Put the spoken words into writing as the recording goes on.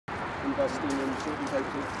investing in certain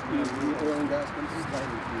types of oil and gas companies.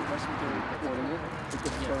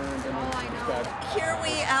 Here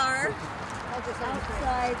we are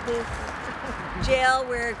outside this jail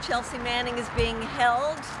where Chelsea Manning is being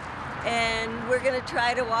held, and we're going to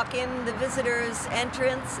try to walk in the visitors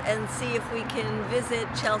entrance and see if we can visit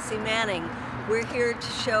Chelsea Manning. We're here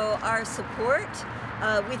to show our support.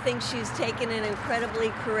 We think she's taken an incredibly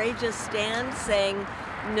courageous stand saying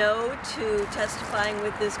no to testifying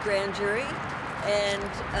with this grand jury, and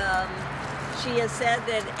she has said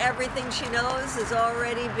that everything she knows has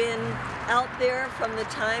already been out there from the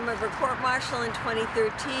time of her court-martial in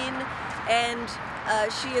 2013, and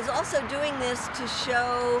she is also doing this to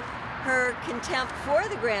show her contempt for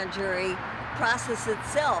the grand jury process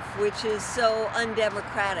itself, which is so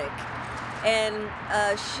undemocratic. And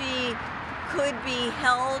she could be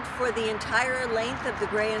held for the entire length of the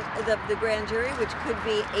grand jury, which could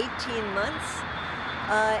be 18 months.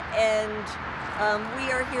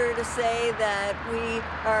 We are here to say that we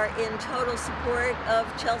are in total support of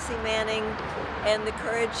Chelsea Manning and the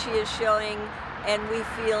courage she is showing, and we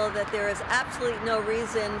feel that there is absolutely no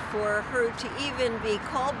reason for her to even be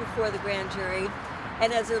called before the grand jury.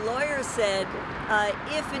 And as her lawyer said,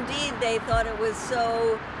 if indeed they thought it was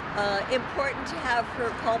so important to have her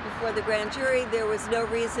called before the grand jury, there was no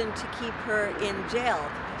reason to keep her in jail,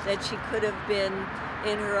 that she could have been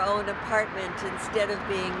in her own apartment instead of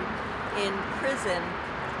being in prison,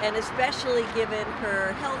 and especially given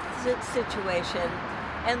her health situation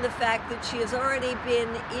and the fact that she has already been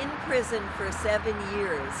in prison for 7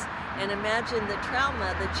 years. And imagine the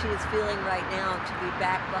trauma that she is feeling right now to be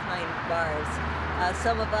back behind bars.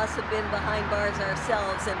 Some of us have been behind bars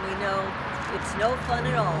ourselves, and we know it's no fun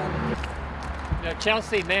at all. Now,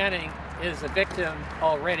 Chelsea Manning is a victim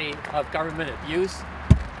already of government abuse.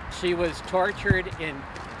 She was tortured in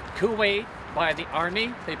Kuwait by the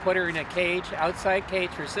army. They put her in a cage, outside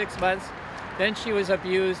cage, for 6 months. Then she was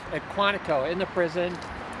abused at Quantico in the prison,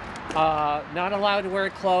 not allowed to wear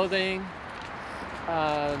clothing.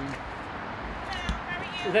 That's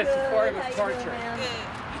a form of torture. Good.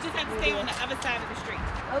 You just have to stay on the other side of the street.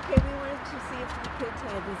 Okay, we wanted to see if we could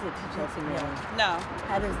take a visit to Chelsea Manning. No.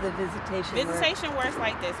 How does the visitation work? Visitation works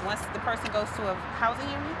like this. Once the person goes to a housing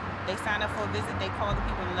unit, they sign up for a visit, they call the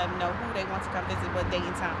people and let them know who they want to come visit, what day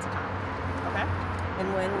and time to come. Okay? And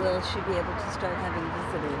when will she be able to start having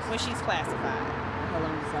visitors? When she's classified. How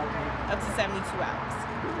long does that take? Up to 72 hours.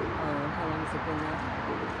 How long has it been there?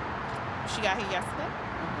 She got here yesterday.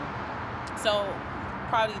 So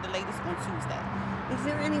probably the latest on Tuesday. Is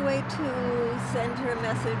there any way to send her a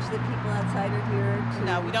message that people outside are here to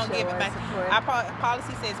No, we don't show give our support? Our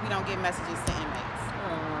policy says we don't give messages to inmates.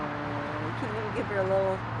 Can you give her a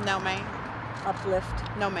little No, ma'am. uplift?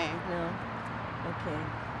 No, ma'am. No? Okay.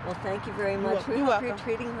 Well, thank you very much. We You're hope welcome. you're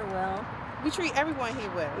treating her well. We treat everyone here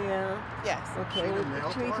well. Yeah. Yes. Okay. She's We in a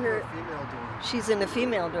male treat dorm her. or a female dorm? She's in a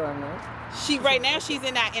female dorm, right? Right now she's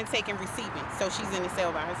in our intake and receiving, so she's in the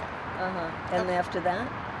cell by herself. And Okay. after that?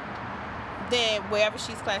 Then wherever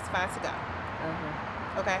she's classified to go.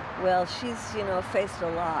 Okay. Well, she's, faced a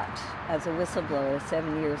lot as a whistleblower,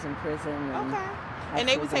 7 years in prison. And Okay. And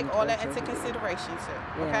they actually would take been all that tortured. into consideration too.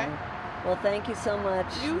 Yeah. Okay. Well, thank you so much.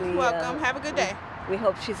 You're welcome. Have a good day. We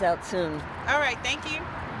hope she's out soon. All right. Thank you.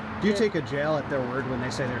 Do you take a jail at their word when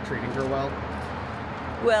they say they're treating her well?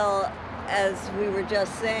 Well, as we were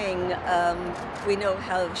just saying, we know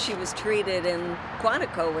how she was treated in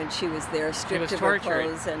Quantico when she was there, stripped of her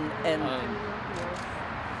clothes and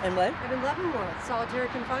what? And in Leavenworth, solitary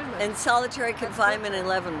confinement. And solitary confinement in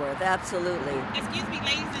Leavenworth, absolutely. Excuse me,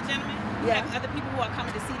 ladies and gentlemen. We Yeah. have other people who are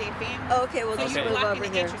coming to see their family. Oh, okay, well, just you're move blocking over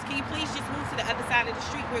the here. entrance. Can you please just move to the other side of the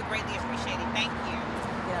street? We're greatly appreciated. Thank you.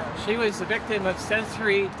 Yeah. She was a victim of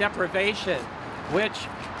sensory deprivation, which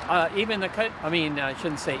I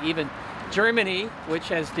shouldn't say even, Germany, which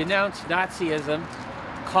has denounced Nazism,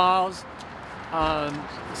 calls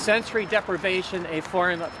sensory deprivation a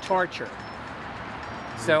form of torture.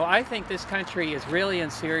 So I think this country is really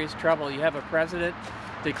in serious trouble. You have a president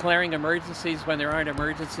declaring emergencies when there aren't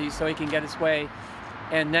emergencies so he can get his way.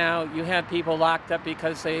 And now you have people locked up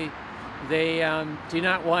because they do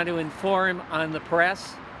not want to inform on the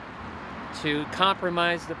press, to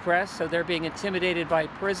compromise the press, so they're being intimidated by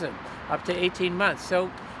prison up to 18 months.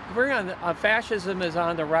 So fascism is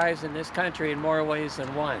on the rise in this country in more ways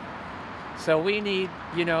than one. So we need,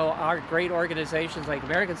 our great organizations like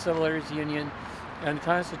American Civil Liberties Union and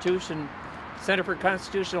Center for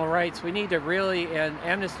Constitutional Rights. We need to really, and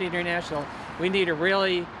Amnesty International, we need to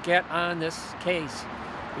really get on this case,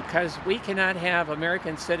 because we cannot have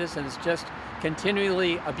American citizens just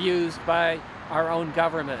continually abused by our own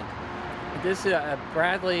government. this is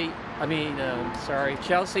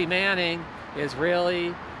Chelsea Manning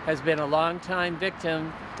has been a long-time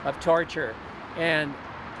victim of torture, and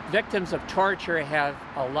victims of torture have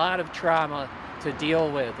a lot of trauma to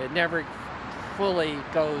deal with. It never fully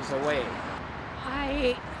goes away.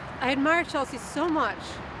 I admire Chelsea so much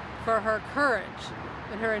for her courage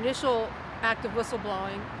in her initial act of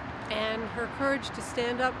whistleblowing, and her courage to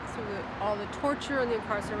stand up through all the torture and the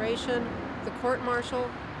incarceration, the court-martial,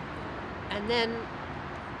 and then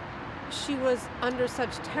she was under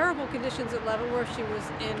such terrible conditions at Leavenworth. She was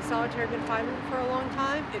in solitary confinement for a long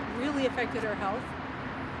time. It really affected her health.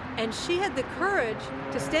 And she had the courage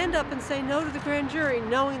to stand up and say no to the grand jury,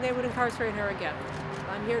 knowing they would incarcerate her again.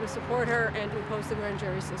 I'm here to support her and to oppose the grand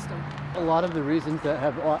jury system. A lot of the reasons that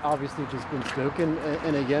have obviously just been spoken,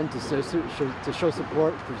 and again, to show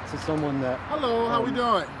support to someone that... Hello, how we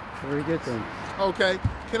doing? Very good thing. Okay,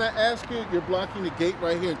 can I ask you, you're blocking the gate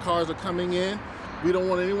right here and cars are coming in. We don't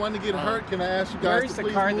want anyone to get hurt. Can I ask you guys to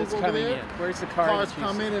please move over there? Where's the car that's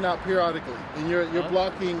coming in? Where's the car? Cars come in and out periodically, and you're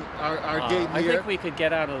blocking our gate here. I think we could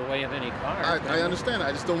get out of the way of any car. I understand.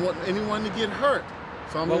 I just don't want anyone to get hurt.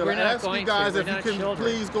 So I'm going to ask you guys if you can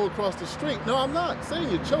please go across the street. No, I'm not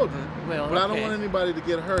saying you're children, but I don't want anybody to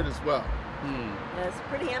get hurt as well. Yeah, it's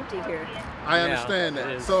pretty empty here. I understand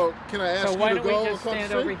that. So can I ask you to go across the street? So why don't we just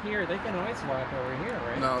stand over here? They can always walk over here,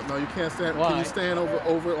 right? No, you can't stand. Why? Can you stand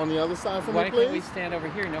over on the other side for me, please? Why can't we stand over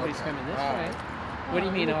here? Nobody's coming this way. What do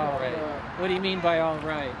you mean all right? What do you mean by all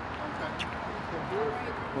right?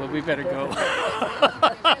 Well, we better go.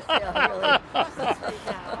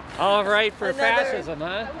 All right for fascism,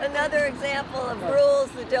 huh? Another example of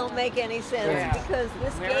rules that don't make any sense, because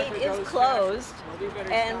this gate is closed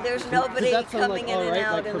and there's nobody coming in and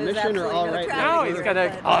out, and there's absolutely no traffic. No, he's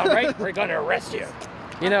gonna, all right, we're gonna arrest you.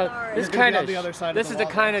 You know, this is the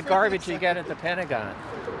kind of garbage you get at the Pentagon.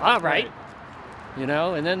 All right. You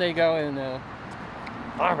know, and then they go and,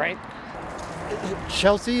 all right.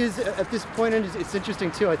 Chelsea is at this point, and it's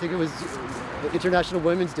interesting too. I think it was International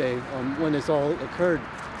Women's Day when this all occurred.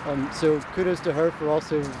 So kudos to her for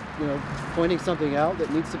also, pointing something out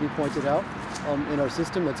that needs to be pointed out in our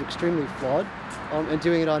system that's extremely flawed, and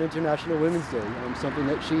doing it on International Women's Day, something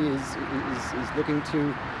that she is looking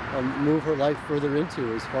to move her life further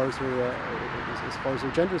into as far as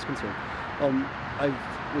her gender is concerned. I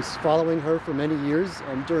was following her for many years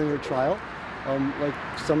during her trial. Like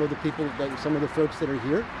some of the folks that are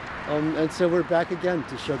here, and so we're back again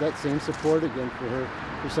to show that same support again for her,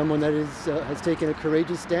 for someone that has taken a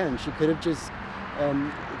courageous stand. She could have just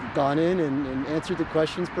gone in and answered the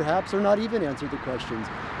questions, perhaps, or not even answered the questions,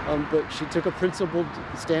 but she took a principled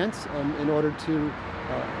stance in order to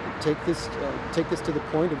take this to the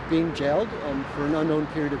point of being jailed for an unknown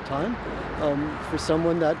period of time. For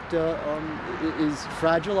someone that is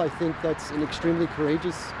fragile, I think that's an extremely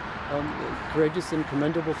courageous and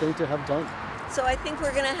commendable thing to have done. So I think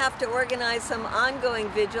we're going to have to organize some ongoing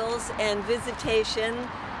vigils and visitation.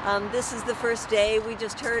 This is the first day. We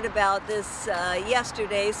just heard about this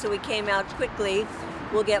yesterday, so we came out quickly.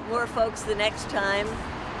 We'll get more folks the next time,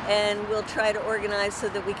 and we'll try to organize so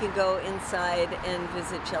that we can go inside and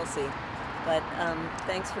visit Chelsea. But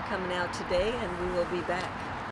thanks for coming out today, and we will be back.